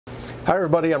Hi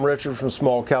everybody, I'm Richard from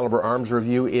Small Caliber Arms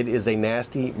Review. It is a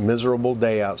nasty, miserable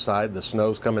day outside. The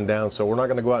snow's coming down, so we're not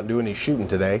going to go out and do any shooting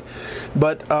today.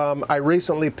 But I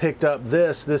recently picked up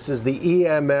this. This is the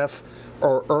EMF,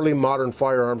 or Early Modern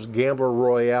Firearms Gambler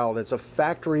Royal. It's a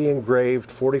factory engraved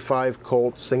 45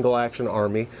 Colt single action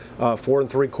Army, 4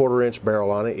 3/4 inch barrel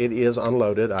on it. It is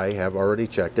unloaded. I have already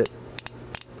checked it.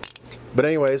 But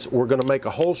anyways, we're going to make a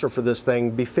holster for this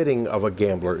thing befitting of a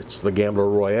gambler. It's the Gambler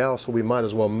Royale, so we might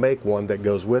as well make one that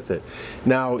goes with it.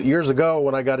 Now, years ago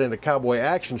when I got into cowboy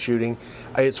action shooting,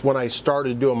 it's when I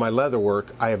started doing my leather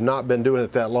work. I have not been doing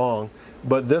it that long,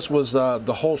 but this was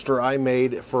the holster I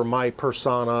made for my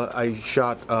persona. I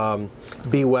shot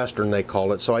B-Western, they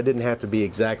call it, so I didn't have to be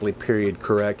exactly period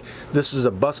correct. This is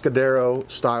a Buscadero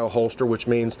style holster, which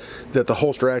means that the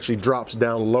holster actually drops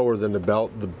down lower than the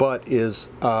belt. The butt is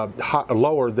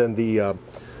lower than the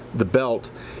belt,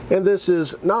 and this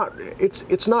is not,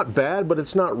 it's not bad, but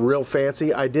it's not real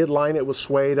fancy. I did line it with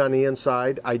suede on the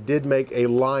inside. I did make a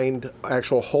lined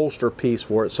actual holster piece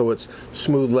for it, so it's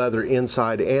smooth leather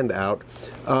inside and out.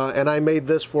 And I made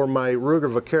this for my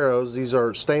Ruger Vaqueros. These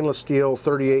are stainless steel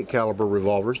 38 caliber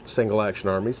revolvers, single action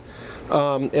Armies.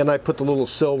 And I put the little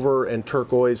silver and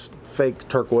turquoise, fake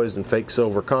turquoise and fake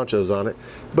silver conchos on it.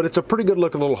 But it's a pretty good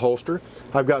looking little holster.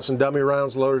 I've got some dummy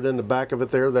rounds loaded in the back of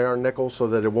it there. They are nickel so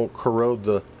that it won't corrode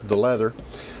the leather.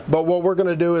 But what we're going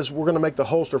to do is we're going to make the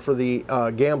holster for the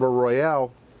Gambler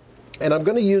Royale. And I'm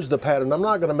going to use the pattern. I'm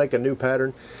not going to make a new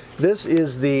pattern. This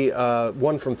is the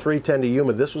one from 310 to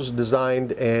Yuma. This was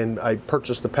designed, and I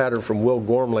purchased the pattern from Will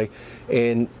Ghormley,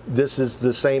 and this is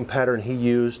the same pattern he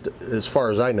used, as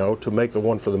far as I know, to make the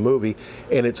one for the movie.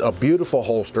 And it's a beautiful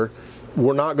holster.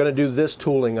 We're not going to do this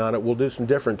tooling on it. We'll do some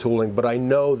different tooling, but I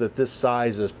know that this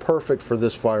size is perfect for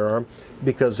this firearm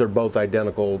because they're both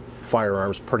identical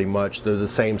firearms pretty much. They're the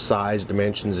same size,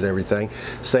 dimensions, and everything.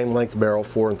 Same length barrel,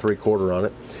 4 3/4 on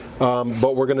it.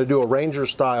 But we're going to do a Ranger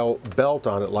style belt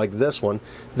on it like this one.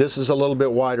 This is a little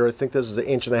bit wider. I think this is an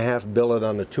 1.5 inch billet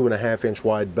on a 2.5 inch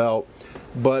wide belt.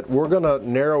 But we're going to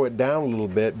narrow it down a little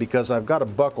bit because I've got a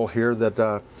buckle here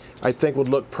that I think would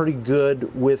look pretty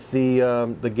good with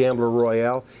the Gambler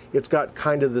Royale. It's got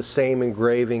kind of the same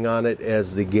engraving on it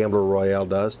as the Gambler Royale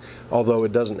does, although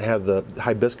it doesn't have the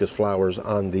hibiscus flowers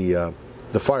on the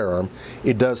firearm.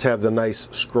 It does have the nice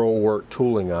scroll work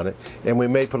tooling on it, and we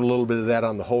may put a little bit of that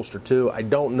on the holster too. I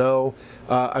don't know.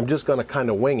 I'm just going to kind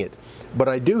of wing it. But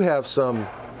I do have some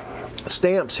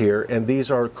stamps here, and these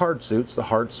are card suits, the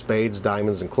hearts, spades,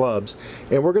 diamonds, and clubs.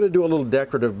 And we're going to do a little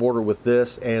decorative border with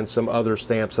this and some other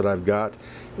stamps that I've got.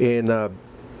 And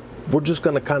we're just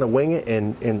going to kind of wing it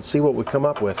and see what we come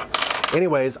up with.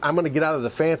 Anyways, I'm going to get out of the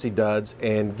fancy duds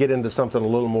and get into something a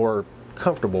little more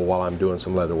comfortable while I'm doing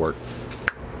some leather work.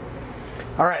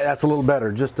 All right, that's a little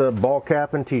better. Just a ball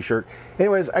cap and t-shirt.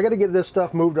 Anyways, I got to get this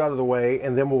stuff moved out of the way,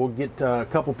 and then we'll get a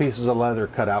couple pieces of leather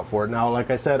cut out for it. Now,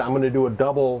 like I said, I'm going to do a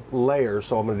double layer,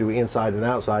 so I'm going to do inside and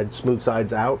outside, smooth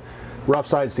sides out, rough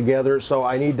sides together. So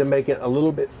I need to make it a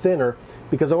little bit thinner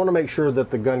because I want to make sure that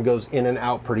the gun goes in and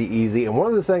out pretty easy. And one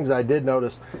of the things I did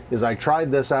notice is I tried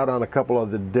this out on a couple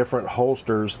of the different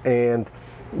holsters, and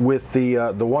with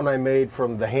the one I made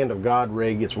from the Hand of God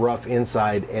rig, it's rough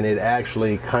inside, and it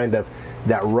actually kind of,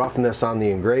 that roughness on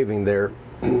the engraving there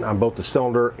on both the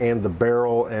cylinder and the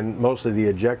barrel and mostly the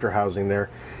ejector housing there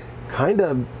kind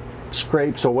of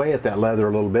scrapes away at that leather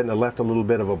a little bit, and it left a little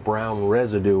bit of a brown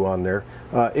residue on there.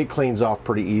 It cleans off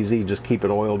pretty easy. Just keep it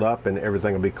oiled up and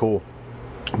everything will be cool.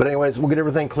 But anyways, we'll get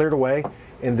everything cleared away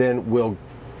and then we'll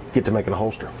get to making a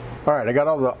holster. All right, I got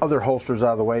all the other holsters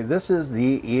out of the way. This is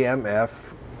the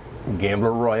EMF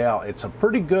Gambler Royale. It's a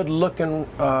pretty good looking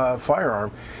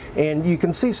firearm, and you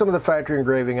can see some of the factory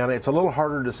engraving on it. It's a little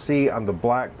harder to see on the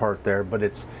black part there, but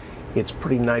it's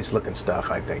pretty nice looking stuff,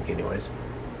 I think, anyways.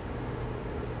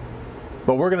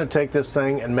 But we're going to take this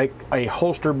thing and make a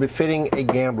holster befitting a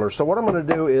gambler. So what I'm going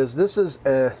to do is, this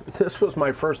was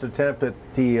my first attempt at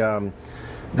the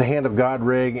Hand of God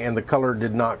rig, and the color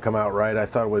did not come out right. I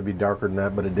thought it would be darker than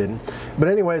that, but it didn't. But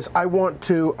anyways, I'm going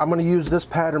to use this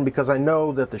pattern because I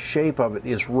know that the shape of it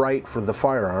is right for the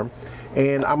firearm.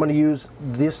 And I'm going to use,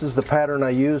 this is the pattern I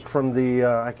used from the,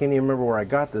 I can't even remember where I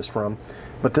got this from,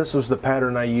 but this was the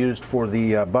pattern I used for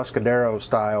the Buscadero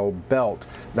style belt.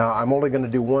 Now I'm only going to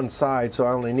do one side, so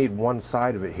I only need one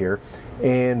side of it here.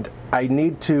 And I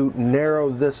need to narrow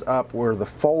this up where the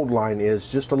fold line is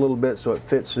just a little bit so it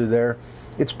fits through there.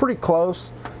 It's pretty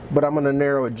close, but I'm going to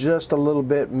narrow it just a little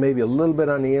bit, maybe a little bit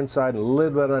on the inside and a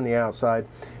little bit on the outside.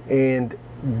 And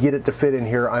get it to fit in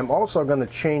here. I'm also going to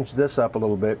change this up a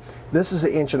little bit. This is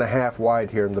 1.5 inches wide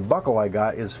here, and the buckle I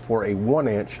got is for a 1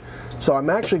 inch. So I'm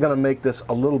actually going to make this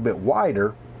a little bit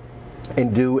wider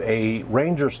and do a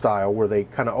Ranger style where they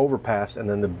kind of overpass, and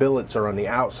then the billets are on the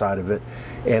outside of it,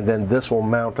 and then this will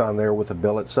mount on there with a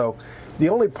billet. So the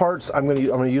only parts I'm going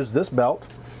to use this belt,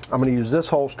 I'm going to use this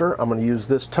holster, I'm going to use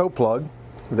this toe plug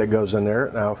that goes in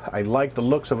there. Now, I like the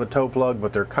looks of a toe plug,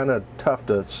 but they're kind of tough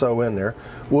to sew in there.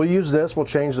 We'll use this, we'll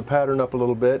change the pattern up a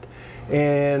little bit,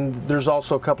 and there's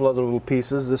also a couple other little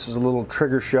pieces. This is a little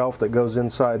trigger shelf that goes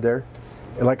inside there.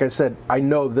 And like I said, I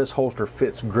know this holster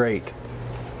fits great.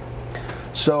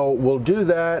 So we'll do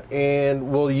that,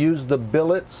 and we'll use the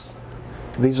billets.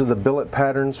 These are the billet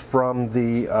patterns from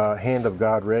the Hand of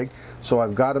God rig. So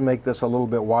I've got to make this a little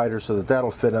bit wider so that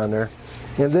that'll fit on there.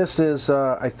 And this is,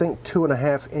 I think,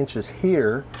 2.5 inches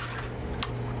here.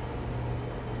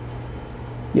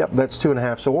 Yep, that's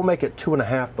 2.5. So we'll make it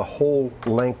 2.5 the whole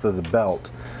length of the belt.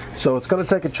 So it's going to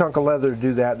take a chunk of leather to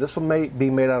do that. This will be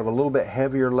made out of a little bit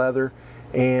heavier leather,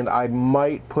 and I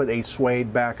might put a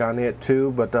suede back on it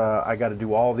too, but I got to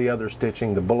do all the other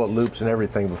stitching, the bullet loops and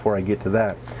everything before I get to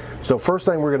that. So first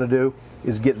thing we're going to do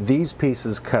is get these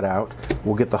pieces cut out.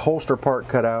 We'll get the holster part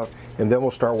cut out, and then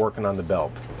we'll start working on the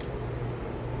belt.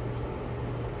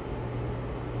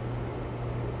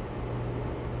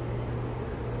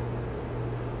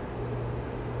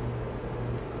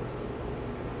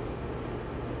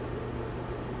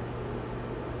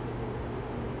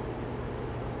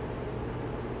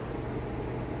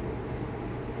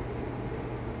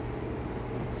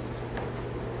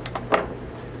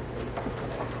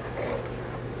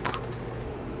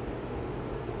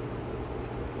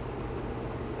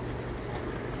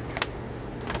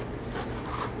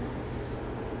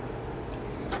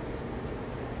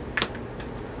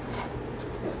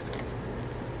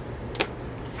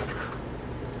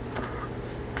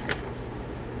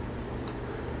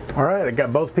 All right, I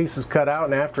got both pieces cut out,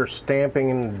 and after stamping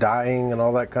and dyeing and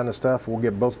all that kind of stuff, we'll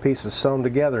get both pieces sewn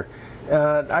together.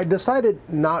 I decided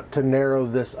not to narrow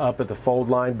this up at the fold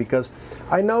line because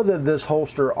I know that this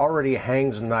holster already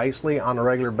hangs nicely on a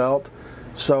regular belt.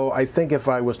 So I think if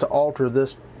I was to alter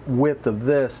this width of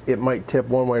this, it might tip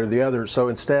one way or the other. So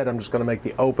instead, I'm just going to make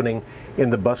the opening in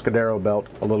the Buscadero belt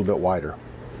a little bit wider.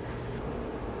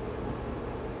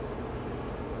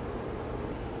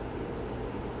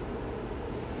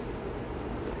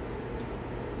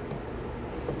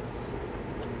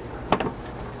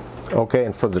 Okay,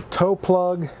 and for the toe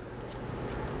plug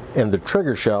and the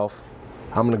trigger shelf,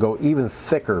 I'm going to go even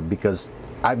thicker because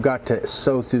I've got to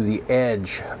sew through the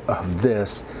edge of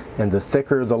this, and the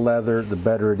thicker the leather, the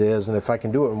better it is. And if I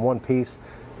can do it in one piece,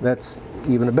 that's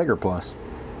even a bigger plus.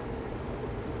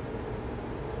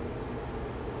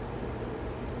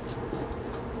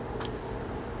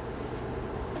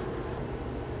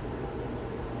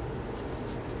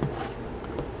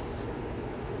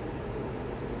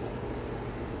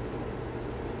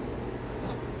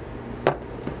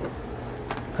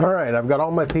 All right, I've got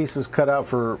all my pieces cut out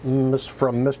from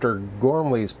Mr.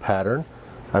 Ghormley's pattern.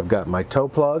 I've got my toe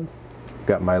plug,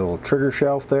 got my little trigger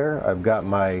shelf there, I've got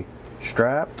my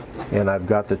strap, and I've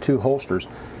got the two holsters.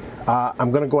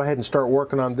 I'm going to go ahead and start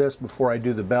working on this before I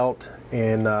do the belt,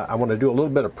 and I want to do a little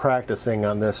bit of practicing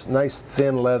on this nice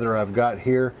thin leather I've got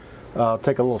here. I'll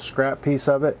take a little scrap piece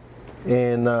of it,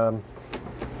 and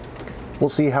we'll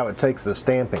see how it takes the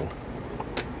stamping.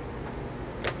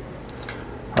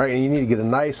 All right, and you need to get a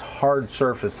nice hard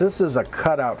surface. This is a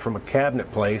cutout from a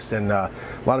cabinet place, and a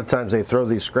lot of times they throw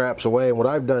these scraps away. And what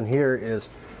I've done here is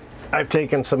I've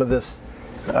taken some of this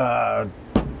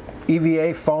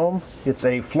EVA foam. It's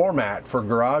a floor mat for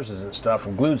garages and stuff,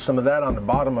 and glued some of that on the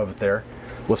bottom of it there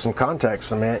with some contact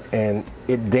cement, and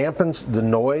it dampens the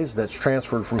noise that's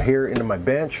transferred from here into my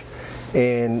bench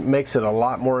and makes it a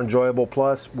lot more enjoyable.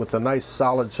 Plus, with a nice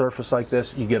solid surface like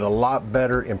this, you get a lot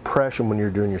better impression when you're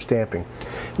doing your stamping.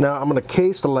 Now, I'm going to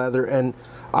case the leather, and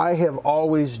I have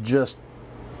always just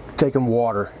taken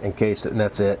water and cased it, and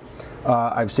that's it.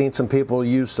 I've seen some people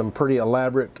use some pretty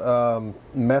elaborate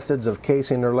methods of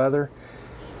casing their leather,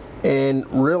 and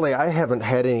really I haven't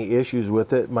had any issues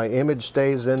with it. My image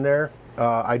stays in there.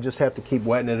 I just have to keep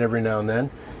wetting it every now and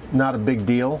then. Not a big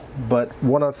deal, but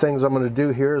one of the things I'm going to do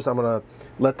here is I'm going to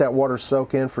let that water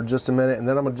soak in for just a minute, and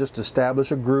then I'm going to just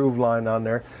establish a groove line on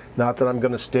there. Not that I'm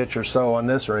going to stitch or sew on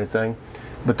this or anything,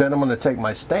 but then I'm going to take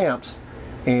my stamps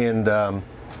and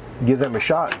give them a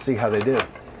shot and see how they do.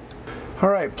 All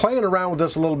right, playing around with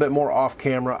this a little bit more off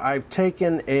camera, I've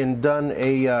taken and done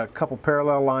a couple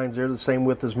parallel lines there, the same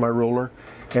width as my ruler,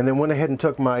 and then went ahead and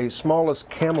took my smallest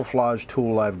camouflage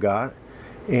tool I've got,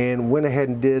 and went ahead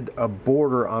and did a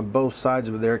border on both sides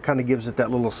of it there. It kind of gives it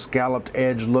that little scalloped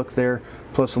edge look there,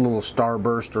 plus a little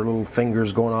starburst or little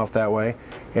fingers going off that way,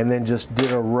 and then just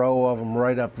did a row of them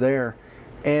right up there.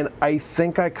 And I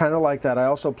think I kind of like that. I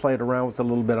also played around with a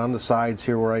little bit on the sides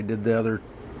here where I did the other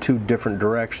two different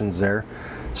directions there.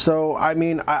 So I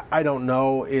mean, I don't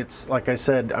know. It's like I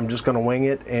said, I'm just going to wing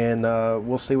it, and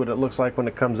we'll see what it looks like when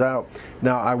it comes out.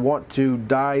 Now I want to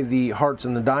dye the hearts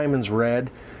and the diamonds red,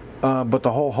 but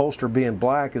the whole holster being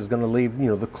black is going to leave, you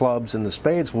know, the clubs and the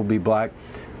spades will be black,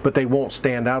 but they won't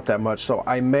stand out that much. So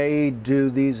I may do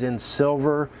these in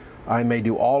silver. I may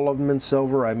do all of them in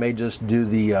silver. I may just do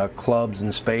the clubs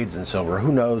and spades in silver.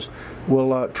 Who knows?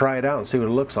 We'll try it out and see what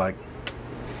it looks like.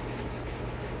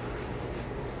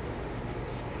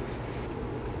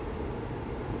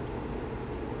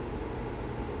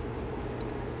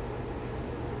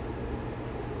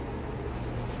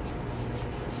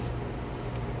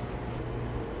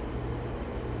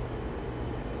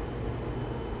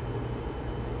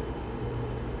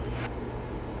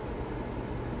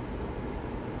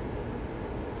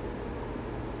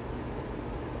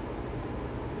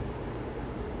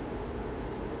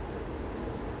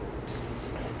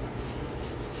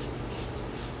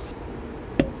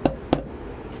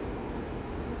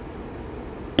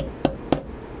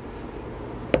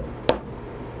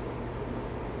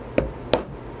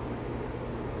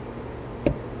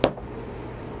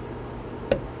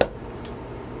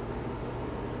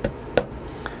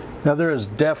 Now there is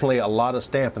definitely a lot of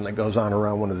stamping that goes on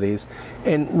around one of these,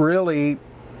 and really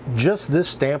just this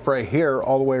stamp right here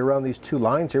all the way around these two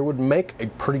lines here would make a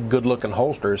pretty good looking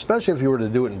holster, especially if you were to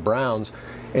do it in browns,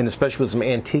 and especially with some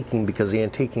antiquing, because the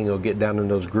antiquing will get down in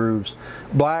those grooves.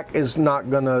 Black is not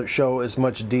going to show as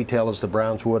much detail as the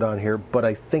browns would on here, but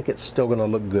I think it's still going to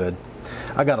look good.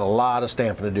 I got a lot of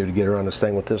stamping to do to get around this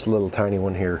thing with this little tiny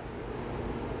one here.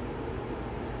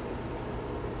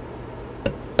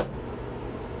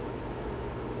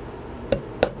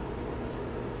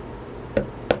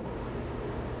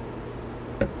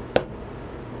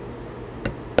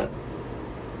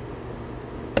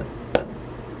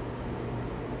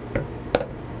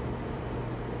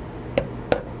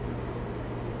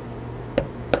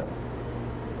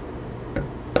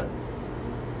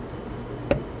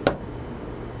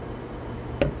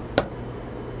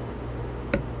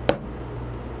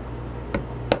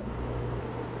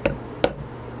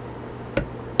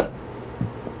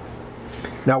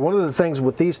 Now one of the things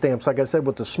with these stamps, like I said,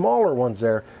 with the smaller ones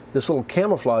there, this little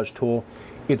camouflage tool,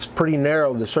 it's pretty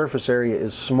narrow. The surface area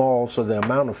is small, so the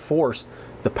amount of force,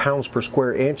 the pounds per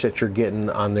square inch that you're getting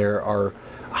on there are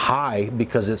high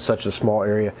because it's such a small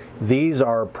area. These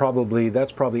are probably,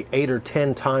 that's probably 8 or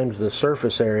 10 times the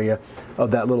surface area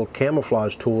of that little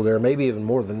camouflage tool there, maybe even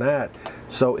more than that.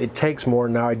 So it takes more.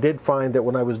 Now I did find that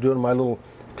when I was doing my little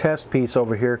test piece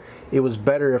over here, it was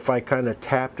better if I kind of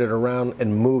tapped it around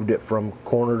and moved it from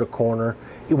corner to corner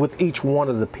with each one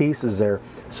of the pieces there,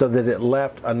 so that it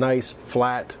left a nice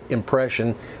flat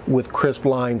impression with crisp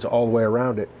lines all the way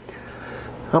around it.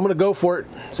 I'm gonna go for it,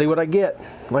 see what I get.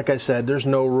 Like I said, there's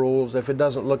no rules. If it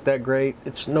doesn't look that great,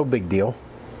 it's no big deal.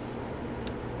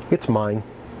 It's mine.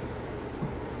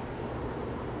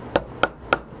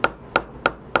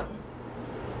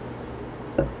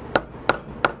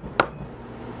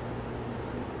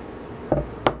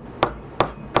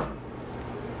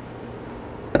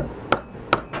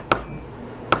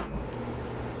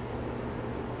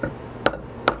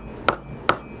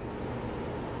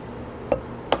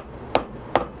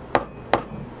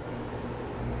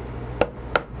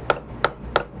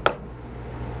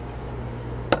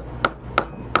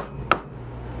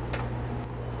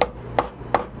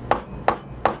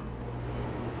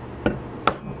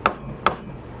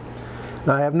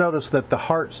 Now I have noticed that the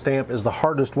heart stamp is the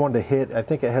hardest one to hit. I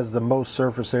think it has the most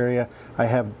surface area. I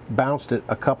have bounced it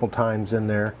a couple times in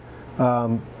there,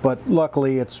 but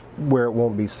luckily it's where it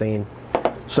won't be seen.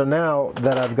 So now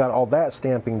that I've got all that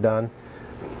stamping done,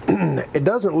 it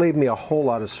doesn't leave me a whole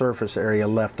lot of surface area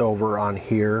left over on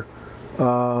here.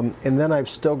 And then I've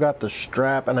still got the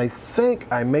strap, and I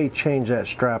think I may change that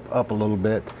strap up a little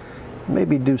bit.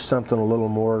 Maybe do something a little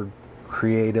more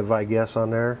creative, I guess, on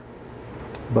there.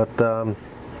 But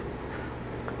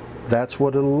that's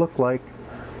what it'll look like,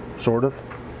 sort of.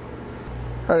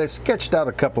 All right, I sketched out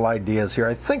a couple ideas here.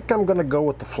 I think I'm going to go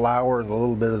with the flower and a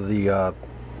little bit of the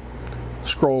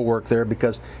scroll work there,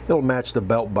 because it'll match the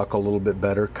belt buckle a little bit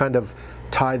better. Kind of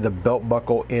tie the belt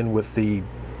buckle in with the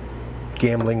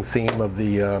gambling theme of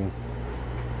the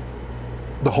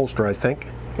holster, I think.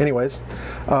 Anyways,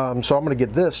 so I'm going to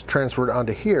get this transferred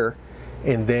onto here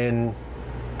and then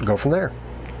go from there.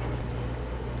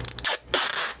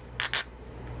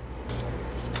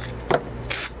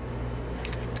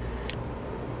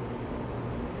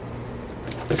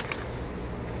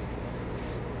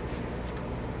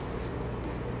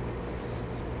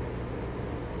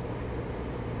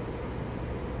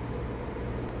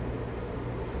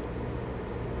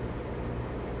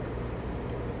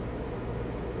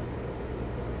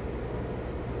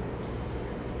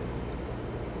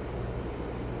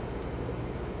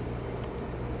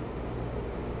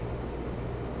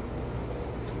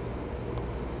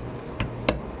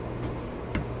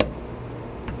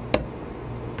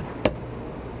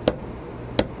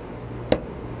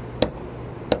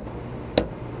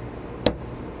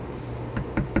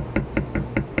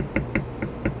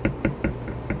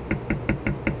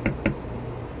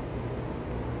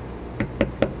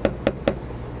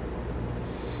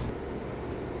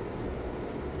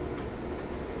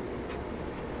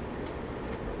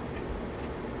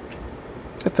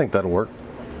 I think that'll work.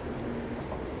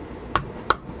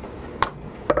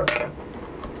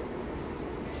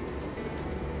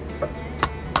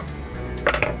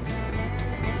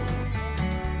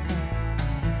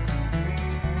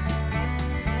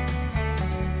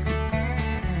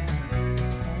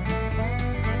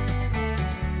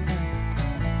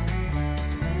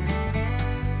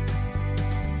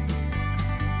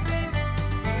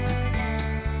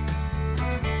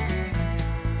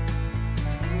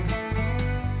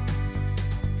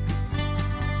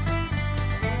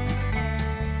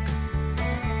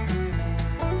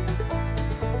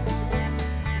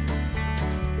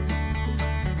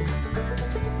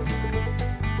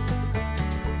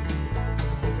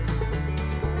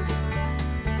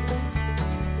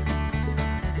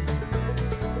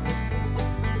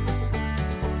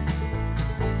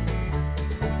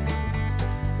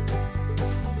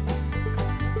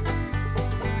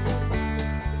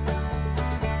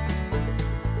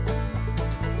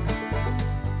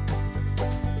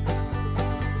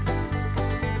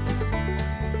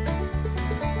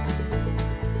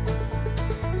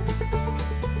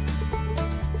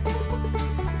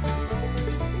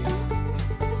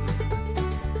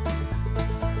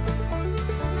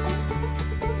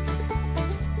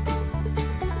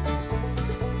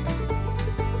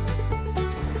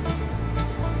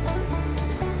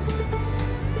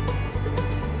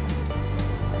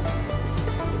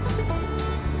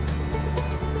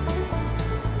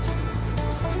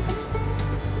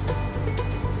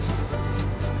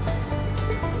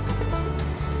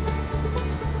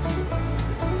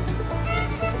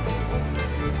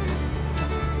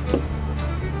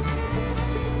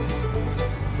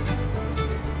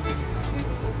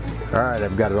 Alright,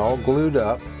 I've got it all glued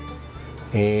up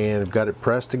and I've got it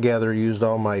pressed together, used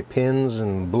all my pins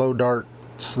and blow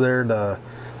darts there to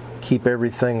keep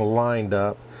everything lined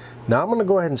up. Now I'm going to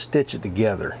go ahead and stitch it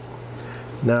together.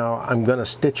 Now I'm going to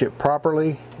stitch it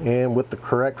properly and with the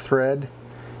correct thread,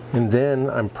 and then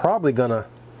I'm probably going to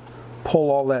pull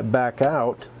all that back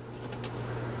out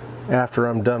after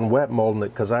I'm done wet molding it,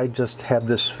 because I just have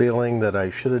this feeling that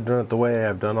I should have done it the way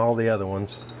I've done all the other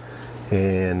ones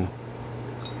and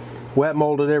wet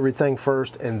molded everything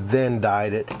first and then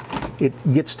dyed it.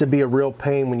 It gets to be a real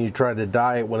pain when you try to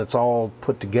dye it when it's all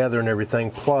put together and everything.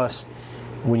 Plus,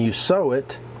 when you sew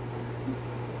it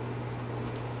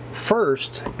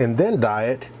first and then dye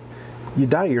it, you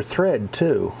dye your thread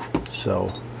too.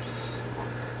 So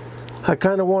I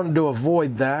kind of wanted to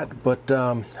avoid that, but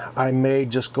I may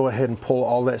just go ahead and pull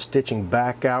all that stitching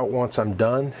back out once I'm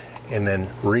done and then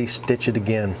re-stitch it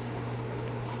again.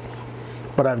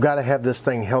 But I've got to have this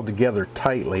thing held together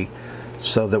tightly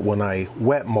so that when I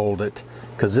wet mold it,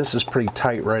 because this is pretty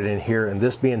tight right in here, and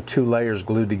this being 2 layers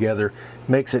glued together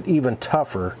makes it even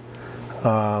tougher.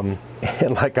 And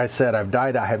like I said, I've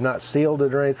dyed it. I have not sealed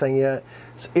it or anything yet.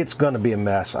 It's going to be a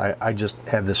mess. I just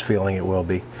have this feeling it will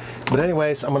be. But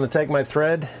anyways, I'm going to take my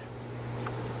thread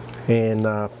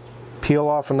and peel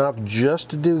off enough just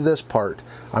to do this part.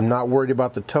 I'm not worried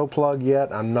about the toe plug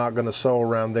yet. I'm not going to sew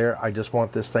around there. I just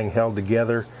want this thing held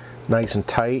together nice and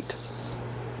tight,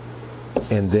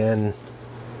 and then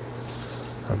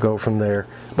I'll go from there.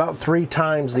 About 3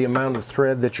 times the amount of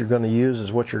thread that you're going to use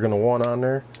is what you're going to want on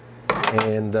there.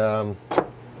 And I'm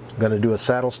going to do a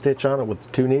saddle stitch on it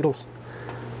with 2 needles.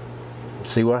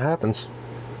 See what happens.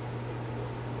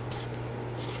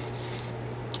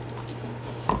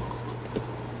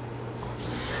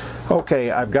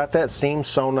 Okay, I've got that seam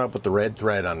sewn up with the red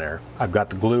thread on there. I've got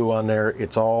the glue on there.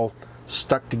 It's all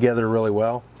stuck together really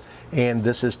well, and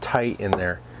this is tight in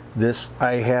there. This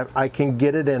I can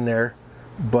get it in there,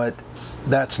 but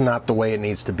that's not the way it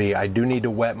needs to be. I do need to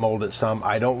wet mold it some.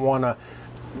 I don't want to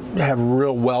have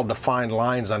real well-defined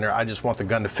lines on there. I just want the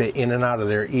gun to fit in and out of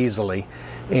there easily,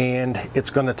 and it's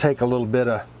going to take a little bit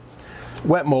of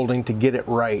wet molding to get it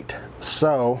right.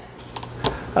 So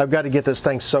I've got to get this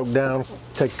thing soaked down.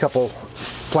 Take a couple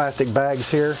plastic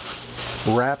bags here,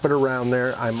 wrap it around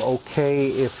there. I'm okay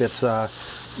if it's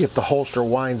if the holster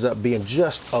winds up being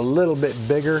just a little bit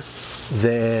bigger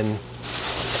than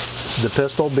the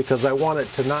pistol, because I want it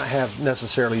to not have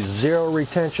necessarily 0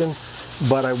 retention,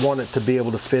 but I want it to be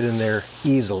able to fit in there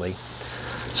easily.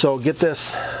 So get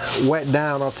this wet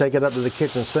down. I'll take it up to the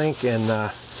kitchen sink and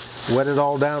wet it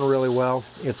all down really well.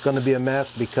 It's going to be a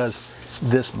mess because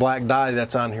this black dye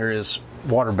that's on here is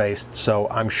water-based, so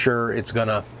I'm sure it's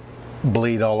gonna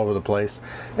bleed all over the place,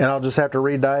 and I'll just have to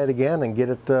re-dye it again and get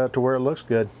it to where it looks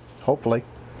good, hopefully.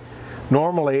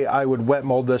 Normally I would wet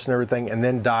mold this and everything and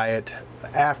then dye it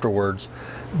afterwards,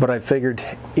 but I figured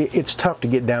it's tough to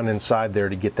get down inside there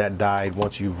to get that dyed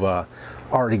once you've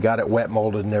already got it wet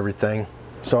molded and everything.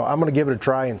 So I'm gonna give it a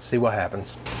try and see what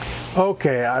happens.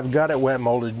 Okay, I've got it wet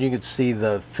molded. You can see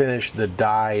the finish, the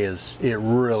dye it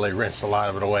really rinsed a lot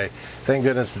of it away. Thank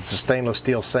goodness it's a stainless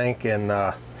steel sink, and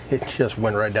it just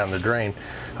went right down the drain.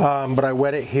 But I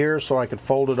wet it here so I could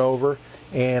fold it over,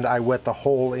 and I wet the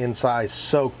whole inside,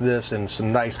 soaked this in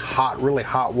some nice hot, really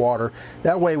hot water.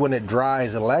 That way when it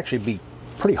dries, it'll actually be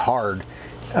pretty hard.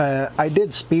 I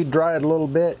did speed dry it a little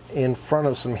bit in front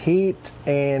of some heat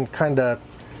and kind of,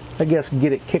 I guess,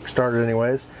 get it kick started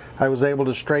anyways. I was able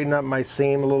to straighten up my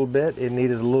seam a little bit. It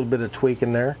needed a little bit of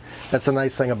tweaking there. That's a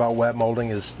nice thing about wet molding,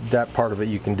 is that part of it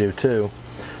you can do too.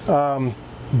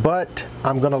 But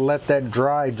I'm gonna let that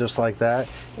dry just like that.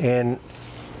 And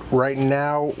right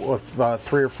now, with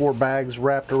 3 or 4 bags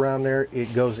wrapped around there,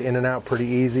 it goes in and out pretty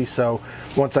easy. So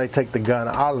once I take the gun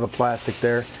out of the plastic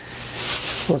there,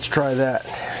 let's try that.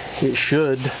 It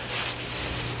should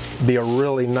be a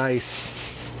really nice,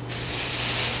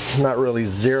 not really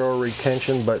zero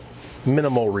retention, but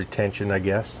minimal retention, I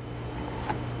guess.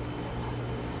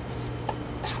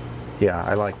 Yeah,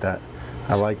 I like that.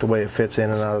 I like the way it fits in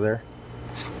and out of there.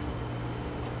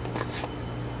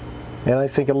 And I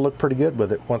think it'll look pretty good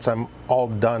with it once I'm all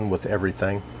done with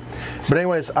everything. But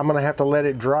anyways, I'm gonna have to let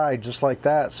it dry just like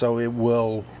that so it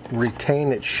will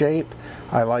retain its shape.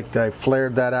 I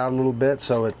flared that out a little bit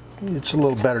so it's a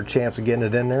little better chance of getting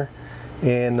it in there.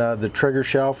 And the trigger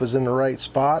shelf is in the right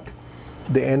spot.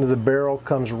 The end of the barrel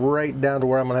comes right down to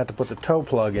where I'm gonna have to put the toe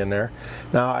plug in there.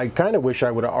 Now I kind of wish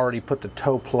I would have already put the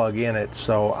toe plug in it,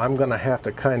 so I'm gonna have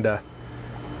to kind of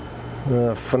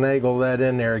finagle that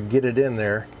in there, get it in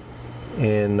there,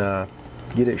 and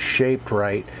get it shaped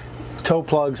right. Toe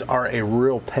plugs are a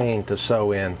real pain to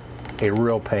sew in, a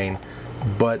real pain,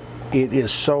 but it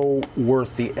is so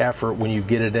worth the effort when you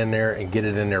get it in there and get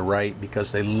it in there right,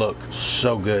 because they look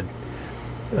so good.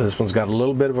 This one's got a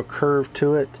little bit of a curve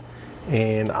to it,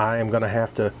 and I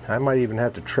might even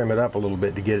have to trim it up a little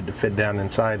bit to get it to fit down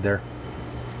inside there.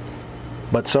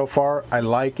 But so far, I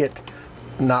like it.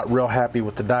 Not real happy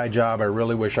with the dye job. I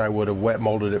really wish I would have wet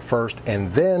molded it first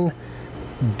and then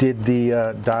did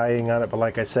the dyeing on it, but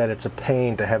like I said, it's a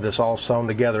pain to have this all sewn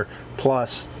together.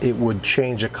 Plus, it would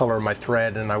change the color of my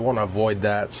thread, and I want to avoid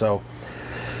that. So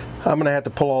I'm gonna have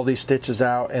to pull all these stitches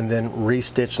out and then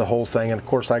re-stitch the whole thing. And of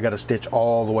course, I got to stitch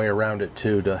all the way around it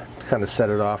too to kind of set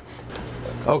it off.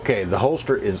 Okay, the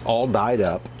holster is all dyed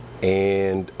up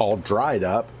and all dried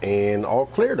up and all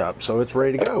cleared up, so it's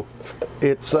ready to go.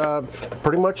 It's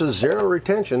pretty much a zero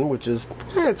retention, which is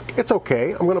it's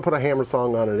okay. I'm gonna put a hammer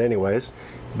thong on it anyways,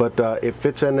 but it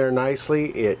fits in there nicely.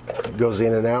 It goes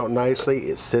in and out nicely.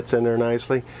 It sits in there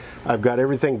nicely. I've got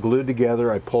everything glued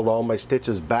together. I pulled all my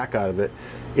stitches back out of it.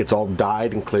 It's all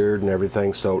dyed and cleared and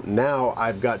everything. So now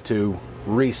I've got to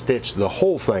re-stitch the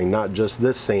whole thing, not just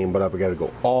this seam, but I've got to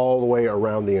go all the way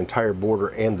around the entire border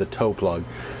and the toe plug.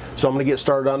 So I'm going to get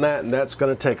started on that, and that's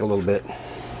going to take a little bit.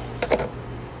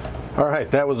 All right,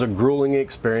 that was a grueling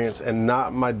experience and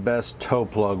not my best toe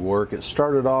plug work. It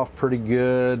started off pretty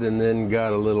good and then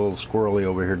got a little squirrely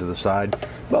over here to the side,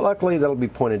 but luckily that'll be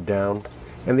pointed down,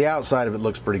 and the outside of it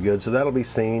looks pretty good, so that'll be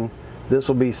seen. This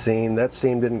will be seen. That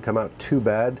seam didn't come out too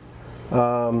bad,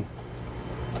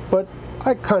 but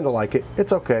I kind of like it.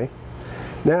 It's okay.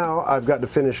 Now I've got to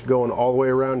finish going all the way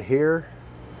around here,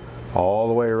 all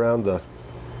the way around the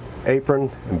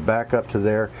apron and back up to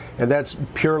there, and that's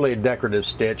purely a decorative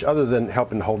stitch. Other than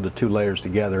helping to hold the two layers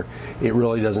together, it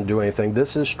really doesn't do anything.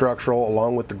 This is structural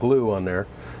along with the glue on there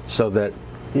so that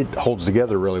it holds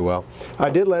together really well. I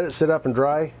did let it sit up and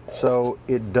dry, so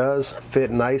it does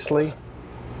fit nicely.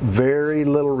 Very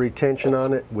little retention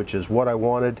on it, which is what I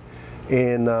wanted,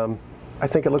 and I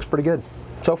think it looks pretty good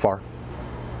so far.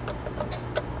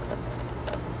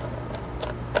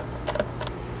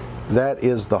 That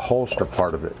is the holster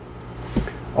part of it.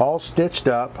 All stitched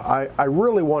up. I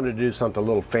really wanted to do something a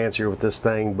little fancier with this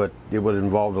thing, but it would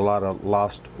involve a lot of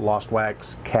lost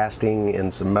wax casting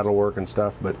and some metal work and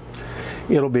stuff, but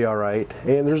it'll be all right.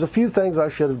 And there's a few things I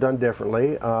should have done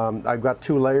differently. I've got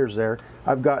 2 layers there.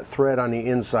 I've got thread on the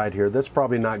inside here. That's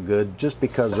probably not good just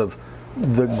because of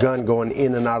the gun going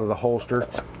in and out of the holster.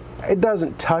 It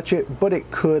doesn't touch it, but it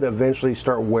could eventually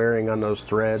start wearing on those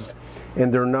threads,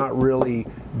 and they're not really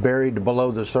buried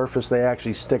below the surface. They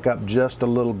actually stick up just a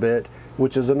little bit,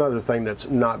 which is another thing that's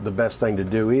not the best thing to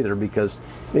do either, because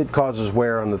it causes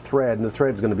wear on the thread, and the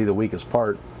thread's going to be the weakest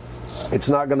part. It's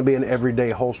not going to be an everyday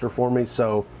holster for me,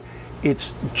 so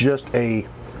it's just a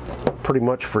pretty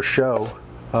much for show.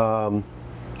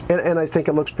 And I think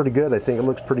it looks pretty good. I think it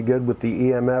looks pretty good with the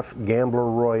EMF Gambler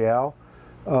Royal.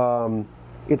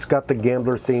 It's got the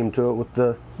gambler theme to it with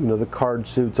the, you know, the card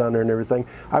suits on there and everything.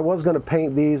 I was going to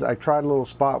paint these. I tried a little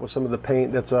spot with some of the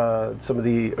paint, that's some of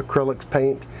the acrylics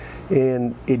paint,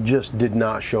 and it just did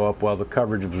not show up well. The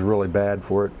coverage was really bad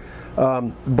for it.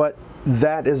 But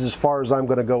that is as far as I'm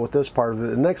going to go with this part of it.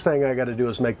 The next thing I got to do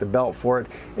is make the belt for it,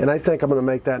 and I think I'm going to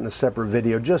make that in a separate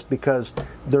video just because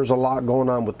there's a lot going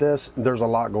on with this. There's a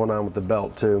lot going on with the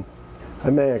belt too. I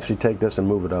may actually take this and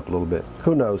move it up a little bit.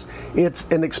 Who knows? It's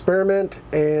an experiment,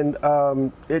 and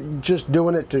just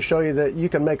doing it to show you that you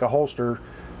can make a holster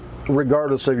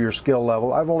regardless of your skill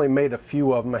level. I've only made a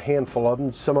few of them, a handful of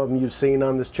them. Some of them you've seen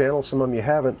on this channel, some of them you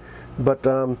haven't, but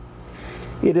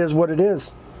it is what it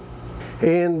is.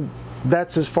 And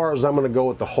that's as far as I'm going to go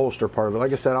with the holster part of it.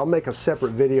 Like I said, I'll make a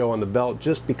separate video on the belt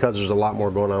just because there's a lot more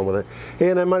going on with it.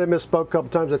 And I might have misspoke a couple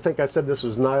times. I think I said this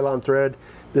was nylon thread.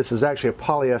 This is actually a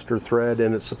polyester thread,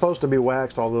 and it's supposed to be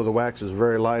waxed, although the wax is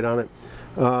very light on it.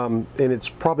 And it's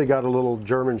probably got a little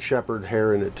German Shepherd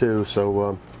hair in it too,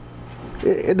 so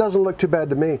it doesn't look too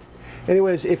bad to me.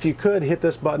 Anyways, if you could, hit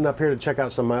this button up here to check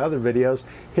out some of my other videos.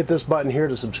 Hit this button here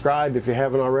to subscribe if you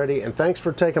haven't already. And thanks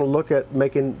for taking a look at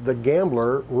making the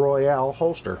Gambler Royal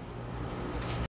holster.